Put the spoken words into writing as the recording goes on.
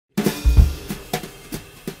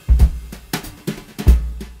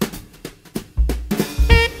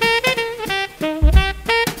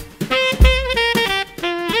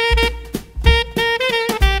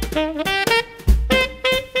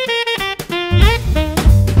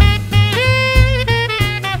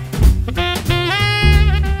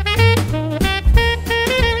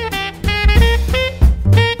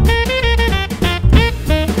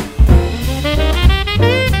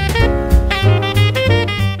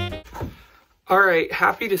All right,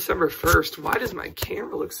 happy December 1st. Why does my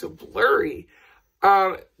camera look so blurry?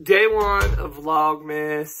 Day one of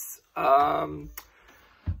Vlogmas.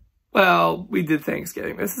 Well, we did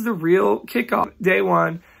Thanksgiving. This is the real kickoff. Day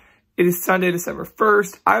one. It is Sunday, December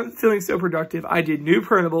 1st. I'm feeling so productive. I did new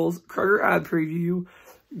printables, Kroger ad preview,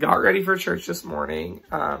 got ready for church this morning,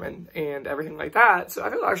 and everything like that. So I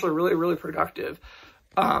feel actually really, really productive.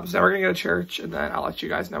 So now we're gonna go to church, and then I'll let you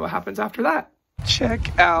guys know what happens after that.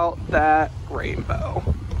 Check out that rainbow.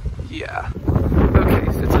 Yeah.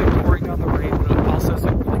 Okay, so it's like pouring down the rain, but it also is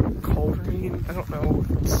like cold rain. I don't know.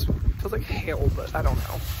 It feels like hail, but I don't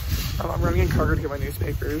know. I'm running in Kroger to get my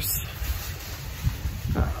newspapers.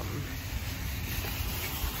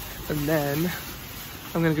 And then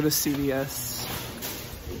I'm gonna go to CVS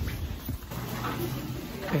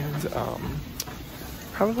and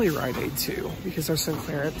probably Rite Aid too, because there's some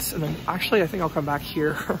clearance. And then actually I think I'll come back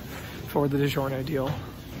here for the DiGiorno deal.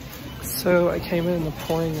 So I came in the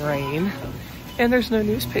pouring rain and there's no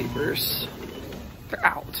newspapers. They're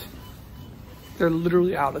out. They're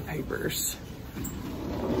literally out of papers.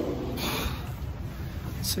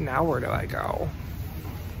 So now where do I go?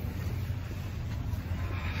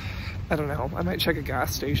 I don't know. I might check a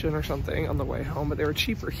gas station or something on the way home, but they were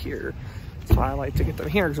cheaper here. That's why I like to get them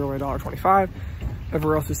here, because they're only $1.25.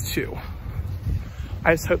 Everywhere else is $2.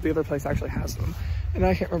 I just hope the other place actually has them. And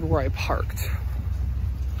I can't remember where I parked.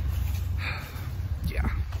 Yeah.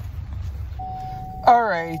 All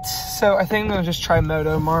right, so I think I'm gonna just try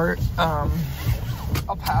Moto Mart. I'll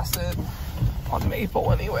pass it on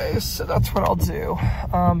Maple anyways, so that's what I'll do.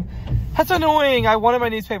 That's annoying. I wanted my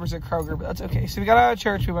newspapers at Kroger, but that's okay. So we got out of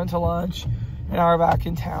church, we went to lunch, and now we're back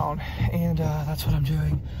in town, and that's what I'm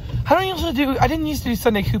doing. I didn't used to do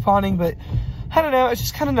Sunday couponing, but I don't know, it's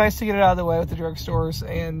just kind of nice to get it out of the way with the drugstores,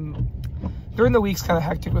 and during the week's kind of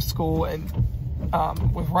hectic with school and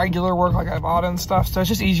with regular work like Ibotta and stuff, so it's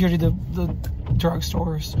just easier to do the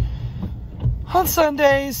drugstores on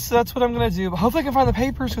Sundays. So that's what I'm gonna do, but hopefully I can find the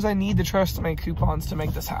papers because I need the trust to make coupons to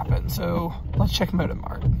make this happen. So let's check Moto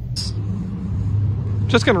Mart.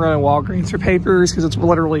 Just gonna run in Walgreens for papers because it's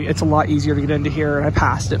a lot easier to get into here, and I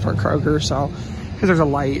passed it for Kroger, so because there's a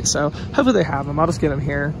light, so hopefully they have them. I'll just get them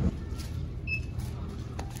here.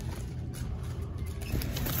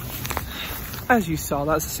 As you saw,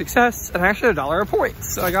 that's a success, and I actually had $1 a point,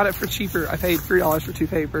 so I got it for cheaper. I paid $3 for 2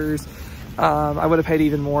 papers. I would have paid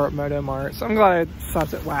even more at Moto Mart, so I'm glad I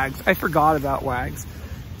stopped at Wags. I forgot about Wags.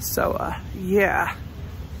 So, yeah.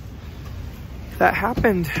 That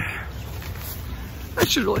happened. I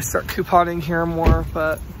should really start couponing here more,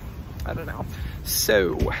 but I don't know.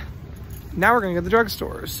 So, now we're gonna go to the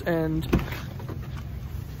drugstores, and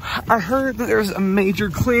I heard that there's a major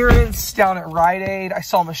clearance down at Rite Aid. I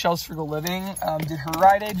saw Michelle's Frugal Living did her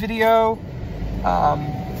Rite Aid video.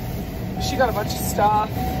 She got a bunch of stuff.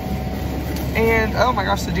 And oh my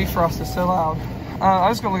gosh, the defrost is so loud. I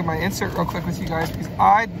was gonna look at my insert real quick with you guys because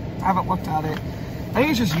I haven't looked at it. I think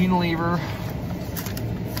it's just Unilever.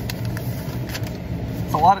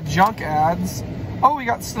 It's a lot of junk ads. Oh, we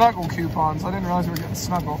got Snuggle coupons. I didn't realize we were getting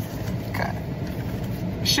Snuggle. Okay.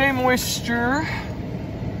 Shea Moisture.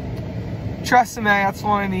 Tresemme, that's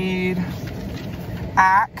what I need.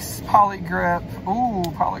 Axe, Polygrip. Ooh,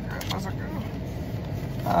 Polygrip, those are good.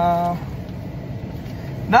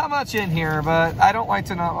 Not much in here, but I don't like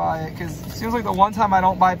to not buy it because it seems like the one time I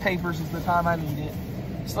don't buy papers is the time I need it.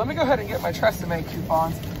 So let me go ahead and get my Tresemme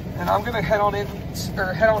coupons, and I'm gonna head on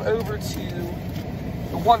over to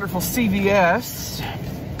the wonderful CVS.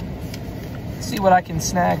 See what I can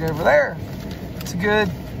snag over there. It's a good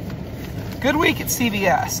week at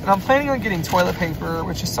CVS, and I'm planning on getting toilet paper,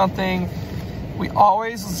 which is something we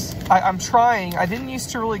always. I'm trying. I didn't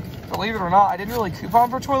used to really, believe it or not, I didn't really coupon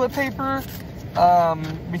for toilet paper.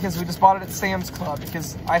 Because we just bought it at Sam's Club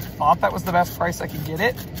because I thought that was the best price I could get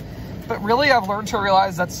it. But really, I've learned to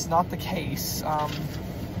realize that's not the case.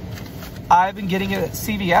 I've been getting it at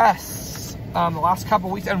CVS the last couple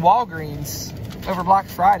weeks and Walgreens over Black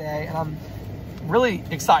Friday, and I'm really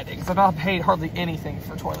excited because I've not paid hardly anything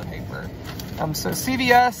for toilet paper. So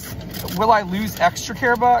CVS, will I lose extra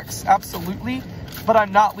care bucks? Absolutely, but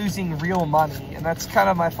I'm not losing real money, and that's kind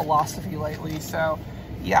of my philosophy lately. So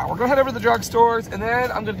yeah, we're gonna head over to the drugstores, and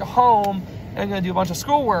then I'm gonna go home and I'm gonna do a bunch of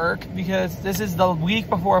schoolwork because this is the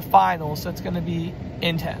week before a final, so it's gonna be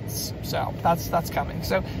intense. So that's coming.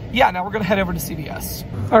 So yeah, now we're gonna head over to CVS.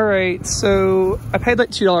 All right, so I paid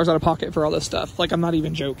like $2 out of pocket for all this stuff. Like, I'm not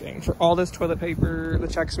even joking. For all this toilet paper, the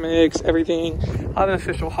Chex Mix, everything. I have an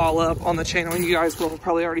official haul up on the channel. You guys will have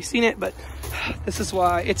probably already seen it, but this is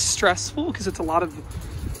why it's stressful, because it's a lot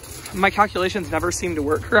of, my calculations never seem to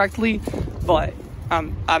work correctly, but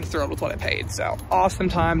I'm thrilled with what I paid. So awesome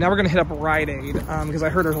time. Now we're gonna hit up Rite Aid because I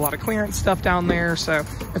heard there's a lot of clearance stuff down there. So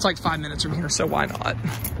it's like 5 minutes from here, so why not?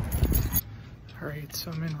 All right, so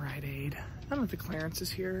I'm in Rite Aid. I don't know if the clearance is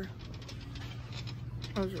here.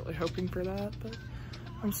 I was really hoping for that, but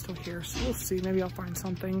I'm still here, so we'll see. Maybe I'll find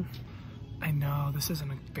something. I know this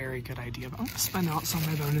isn't a very good idea, but I'm gonna spend out some of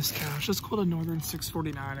my bonus cash. It's called a Northern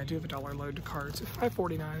 $6.49. I do have a $1 load to cards. At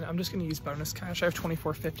 $5.49, I'm just gonna use bonus cash. I have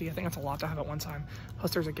 $24.50. I think that's a lot to have at one time.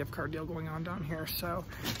 Plus there's a gift card deal going on down here, so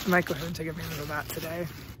I might go ahead and take advantage of that today.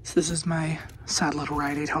 So this is my sad little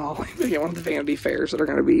Rite Aid haul. I get one of the Vanity Fairs that are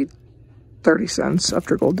gonna be 30 cents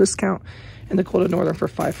after gold discount, and the Cold Northern for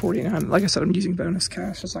 $5.49. Like I said, I'm using bonus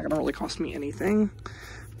cash. It's not gonna really cost me anything,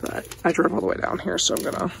 but I drove all the way down here, so I'm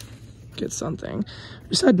gonna get something. I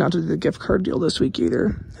decided not to do the gift card deal this week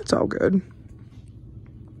either. It's all good.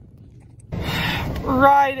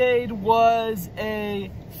 Rite Aid was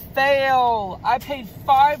a fail. I paid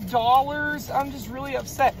 $5. I'm just really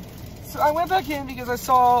upset. So I went back in because I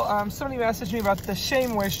saw somebody message me about the Shea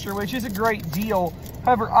Moisture, which is a great deal.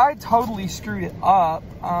 However, I totally screwed it up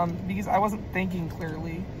because I wasn't thinking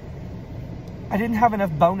clearly. I didn't have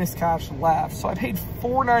enough bonus cash left, so I paid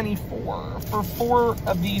 $4.94 for 4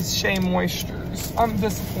 of these Shea Moistures. I'm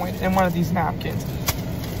disappointed in one of these napkins.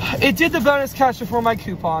 It did the bonus cash before my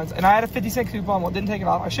coupons, and I had a 50-cent coupon. Well, it didn't take it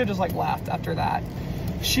off. I should have just like left after that.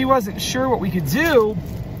 She wasn't sure what we could do,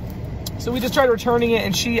 so we just tried returning it,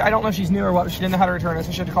 and I don't know if she's new or what, but she didn't know how to return it,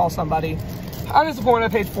 so she had to call somebody. I'm disappointed I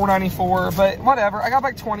paid $4.94, but whatever. I got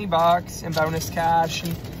back 20 bucks in bonus cash,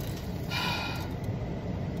 and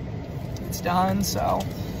it's done, so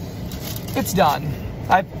it's done.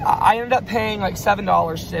 I ended up paying like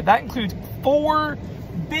 $7 today. That includes 4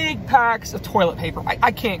 big packs of toilet paper.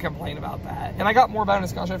 I can't complain about that. And I got more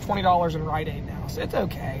bonus cash. I have $20 in Rite Aid now, so it's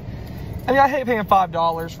okay. I mean, I hate paying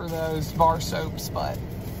 $5 for those bar soaps, but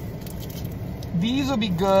these will be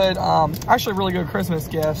good. Actually really good Christmas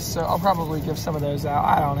gifts, so I'll probably give some of those out.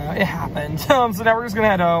 I don't know, it happened. So now we're just gonna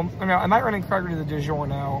head home. I might run in Kroger to the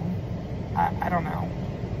DiGiorno. I don't know,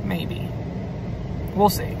 maybe. We'll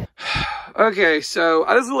see. Okay, so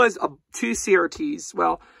I just realized 2 CRTs.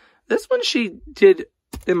 Well, this one she did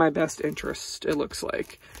in my best interest, it looks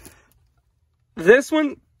like. This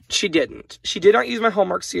one, she didn't. She did not use my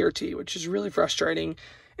Hallmark CRT, which is really frustrating.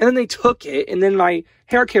 And then they took it, and then my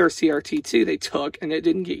hair care CRT too, they took, and it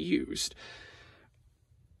didn't get used.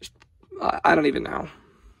 I don't even know.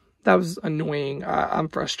 That was annoying. I'm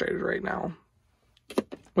frustrated right now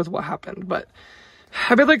with what happened, but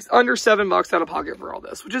I paid like under $7 out of pocket for all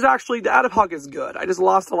this, which is actually, the out of pocket is good. I just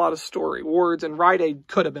lost a lot of store rewards, and Rite Aid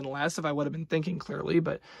could have been less if I would have been thinking clearly,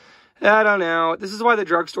 but I don't know. This is why the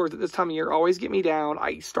drugstores at this time of year always get me down.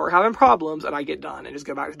 I start having problems, and I get done and just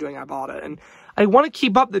go back to doing Ibotta. And I want to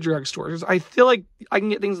keep up the drugstores. I feel like I can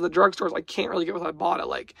get things at the drugstores I can't really get with Ibotta,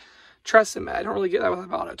 like Tresemme. I don't really get that with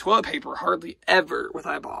Ibotta. Toilet paper, hardly ever with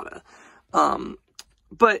Ibotta.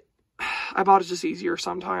 But Ibotta's just easier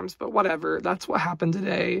sometimes, but whatever. That's what happened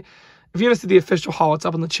today. If you want to see the official haul, it's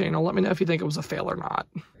up on the channel. Let me know if you think it was a fail or not.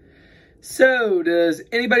 So, does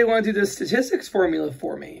anybody want to do the statistics formula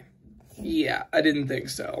for me? Yeah, I didn't think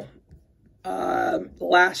so.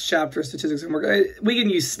 Last chapter statistics, and we can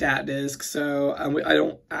use stat disk, so I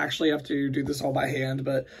don't actually have to do this all by hand,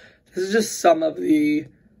 but this is just some of the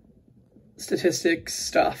statistics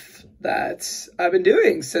stuff that I've been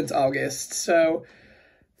doing since August, so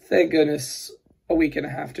thank goodness, a week and a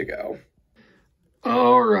half to go.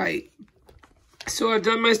 All right, so I've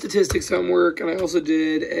done my statistics homework, and I also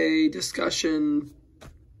did a discussion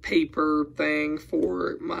paper thing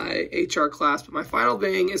for my HR class, but my final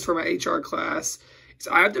thing is for my HR class.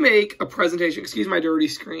 So I have to make a presentation, excuse my dirty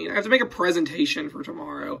screen, I have to make a presentation for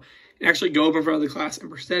tomorrow and actually go up in front of the class and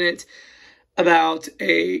present it about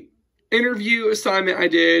a interview assignment I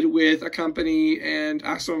did with a company and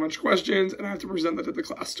asked them a bunch of questions, and I have to present that to the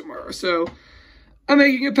class tomorrow. So I'm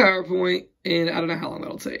making a PowerPoint, and I don't know how long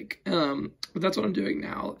that'll take. But that's what I'm doing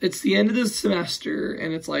now. It's the end of the semester,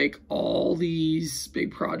 and it's like all these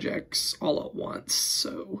big projects all at once.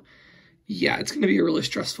 So yeah, it's going to be a really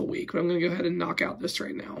stressful week, but I'm going to go ahead and knock out this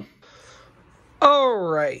right now. All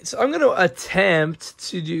right, so I'm going to attempt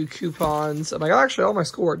to do coupons. I got actually all my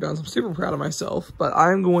schoolwork done, so I'm super proud of myself, but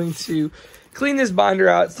I'm going to clean this binder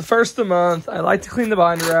out. It's the first of the month. I like to clean the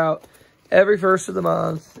binder out every first of the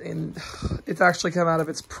month, and it's actually come out of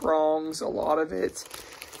its prongs, a lot of it.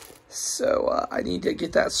 So I need to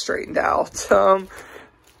get that straightened out.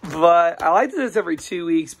 But I like to do this every 2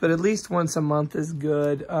 weeks, but at least once a month is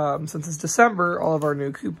good. Since it's December, all of our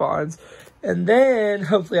new coupons. And then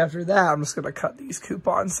hopefully after that, I'm just going to cut these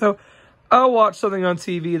coupons. So I'll watch something on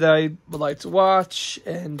TV that I would like to watch,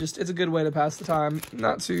 and just, it's a good way to pass the time,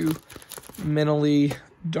 not too mentally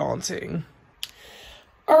daunting.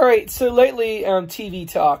 All right, so lately on TV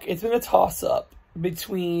talk, it's been a toss-up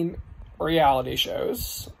between reality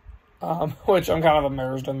shows, which I'm kind of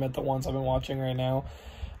embarrassed to admit the ones I've been watching right now.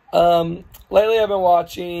 Lately I've been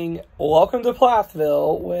watching Welcome to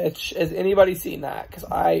Plathville, which, has anybody seen that? Because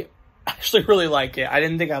I actually really like it. I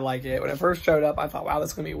didn't think I'd like it. When it first showed up, I thought, wow,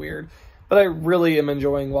 that's going to be weird. But I really am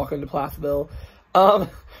enjoying Welcome to Plathville.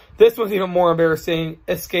 This one's even more embarrassing.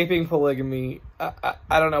 Escaping polygamy.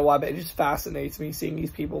 I don't know why, but it just fascinates me seeing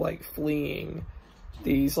these people, like, fleeing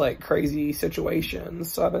these, like, crazy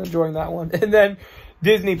situations. So I've been enjoying that one. And then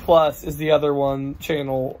Disney Plus is the other one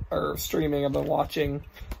channel or streaming I've been watching.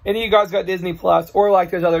 Any of you guys got Disney Plus or like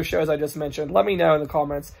those other shows I just mentioned? Let me know in the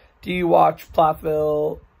comments. Do you watch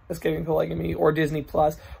Plathville, Escaping Polygamy, or Disney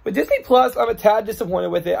Plus? With Disney Plus, I'm a tad disappointed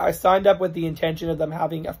with it. I signed up with the intention of them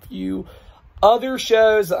having a few other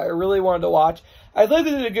shows that I really wanted to watch. I think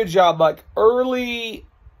they did a good job, like early,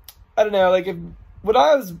 I don't know, like when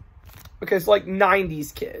I was, because like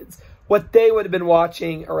 90s kids, what they would have been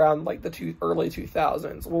watching around like the early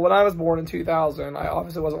 2000s. Well, when I was born in 2000, I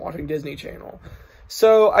obviously wasn't watching Disney Channel.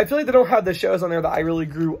 So I feel like they don't have the shows on there that I really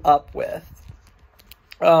grew up with.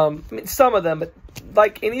 I mean, some of them, but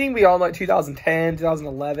like anything beyond like 2010,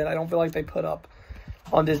 2011, I don't feel like they put up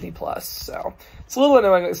on Disney Plus. So it's a little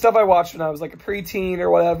annoying. Like, stuff I watched when I was like a preteen or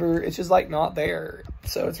whatever, it's just like not there.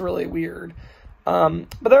 So it's really weird. But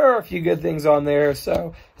there are a few good things on there.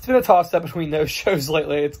 So it's been a toss up between those shows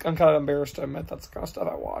lately. I'm kind of embarrassed to admit that's the kind of stuff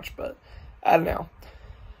I watch, but I don't know.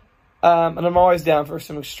 And I'm always down for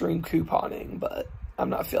some extreme couponing, but I'm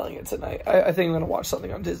not feeling it tonight. I think I'm going to watch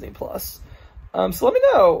something on Disney Plus. So let me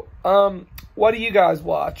know, what do you guys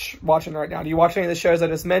watching right now? Do you watch any of the shows I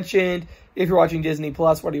just mentioned? If you're watching Disney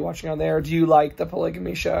Plus, what are you watching on there? Do you like the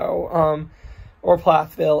polygamy show, or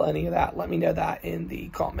Plathville, any of that? Let me know that in the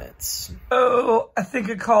comments. Oh, I think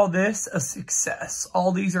I call this a success.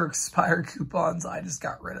 All these are expired coupons I just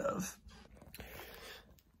got rid of.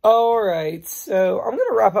 All right, so I'm going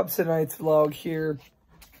to wrap up tonight's vlog here.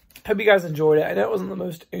 Hope you guys enjoyed it. I know it wasn't the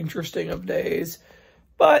most interesting of days,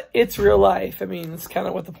 but it's real life. I mean, that's kind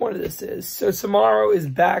of what the point of this is. So tomorrow is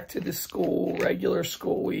back to the regular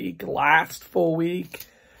school week, last full week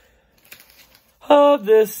of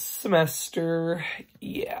this semester.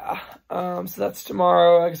 Yeah. So that's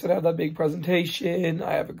tomorrow. Like I said, I have that big presentation.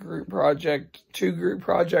 I have a group project, 2 group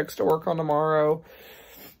projects to work on tomorrow.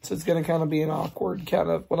 So it's going to kind of be an awkward kind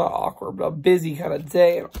of, well, not awkward, but a busy kind of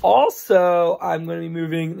day. And also, I'm going to be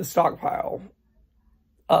moving the stockpile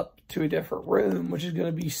up to a different room, which is going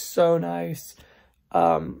to be so nice.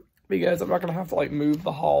 Because I'm not going to have to, like, move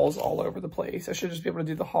the halls all over the place. I should just be able to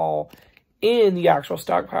do the haul in the actual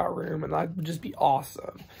stockpile room, and that would just be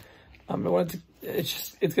awesome.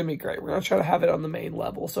 It's going to be great. We're going to try to have it on the main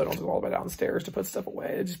level so I don't have to go all the way downstairs to put stuff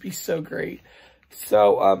away. It'd just be so great.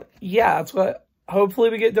 So, yeah, that's what hopefully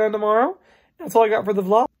we get done tomorrow. That's all I got for the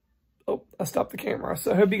vlog. Oh, I stopped the camera.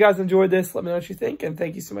 So I hope you guys enjoyed this. Let me know what you think, and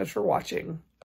thank you so much for watching.